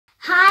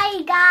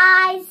Hi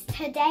guys!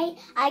 Today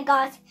I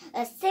got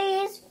a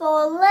series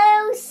for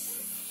little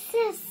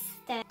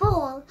sister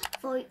ball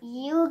for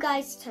you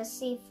guys to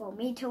see, for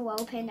me to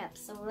open up.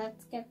 So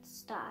let's get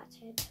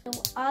started. So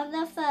on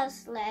the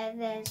first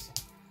layer,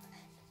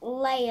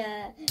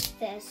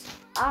 there's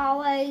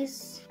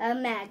always a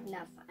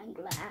magnifying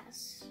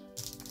glass.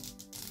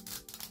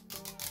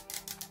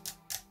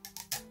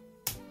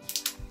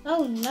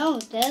 Oh no,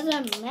 there's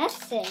a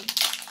message.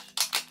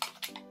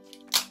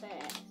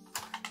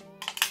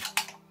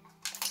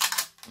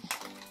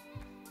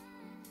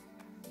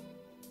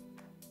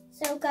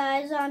 So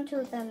guys, on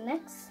to the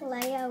next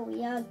layer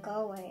we are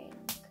going.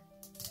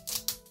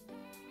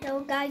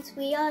 So guys,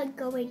 we are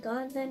going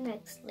on the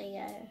next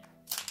layer.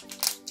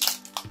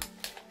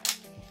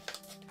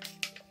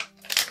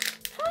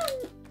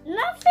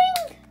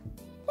 Nothing?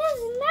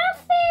 There's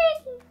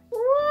nothing?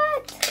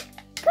 What?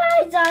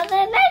 Guys, on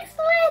the next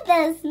layer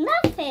there's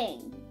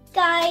nothing.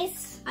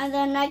 Guys, on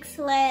the next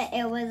layer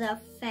it was a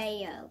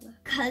fail,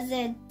 because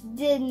it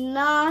did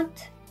not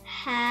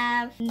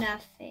have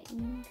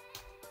nothing.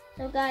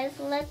 So guys,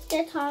 let's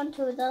get on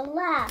to the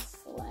last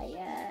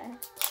layer.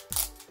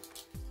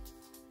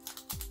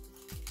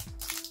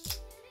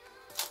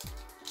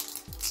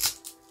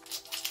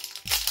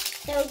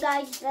 So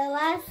guys, the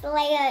last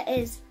layer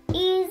is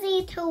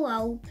easy to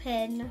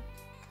open.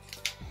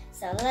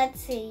 So let's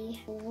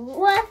see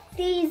what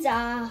these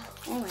are.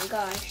 Oh my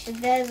gosh,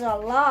 there's a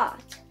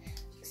lot.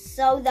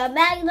 So the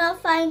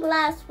magnifying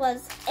glass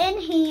was in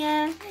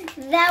here.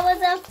 That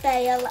was a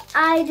fail.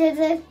 I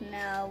didn't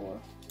know.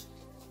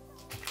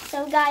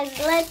 So guys,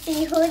 let's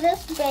see who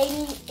this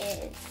baby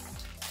is.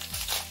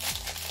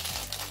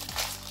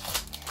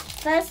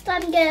 First,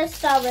 I'm gonna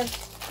start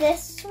with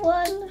this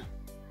one.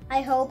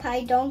 I hope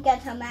I don't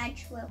get a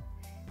match with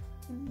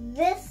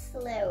this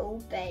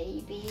little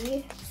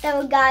baby.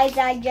 So guys,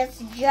 I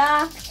just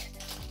dropped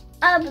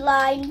a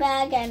blind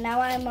bag and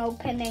now I'm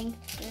opening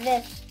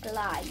this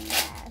blind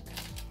bag.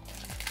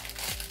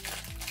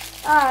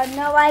 Oh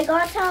no, I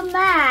got a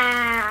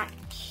match.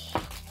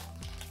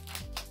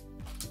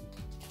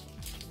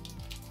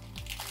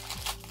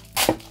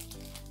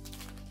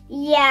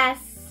 Yes,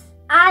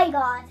 I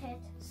got it.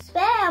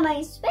 Espera,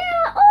 mãe,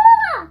 espera.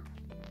 Oh!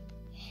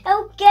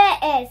 Eu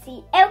quero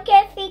esse. Eu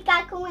quero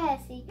ficar com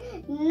esse.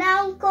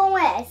 Não com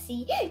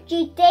esse.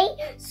 Que tem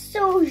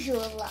sujo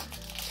lá.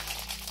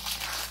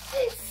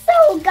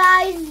 So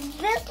guys,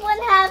 this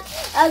one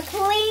has a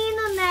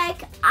clean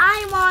neck.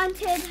 I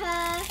wanted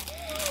her.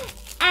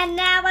 And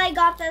now I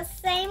got the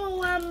same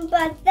one,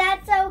 but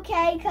that's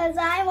okay because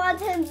I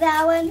wanted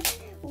that one.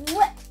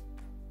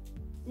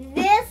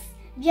 This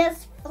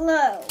just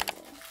flew.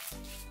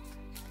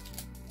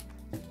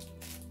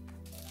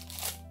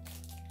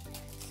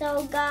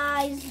 So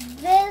guys,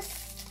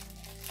 this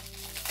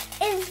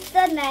is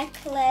the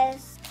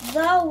necklace,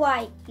 the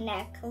white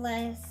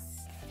necklace.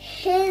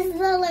 Here's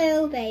the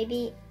little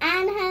baby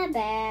and her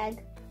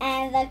bag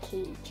and the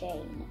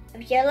keychain.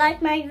 If you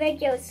like my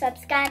video,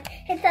 subscribe,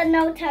 hit the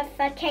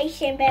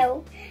notification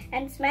bell,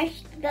 and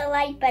smash the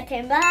like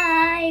button.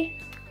 Bye!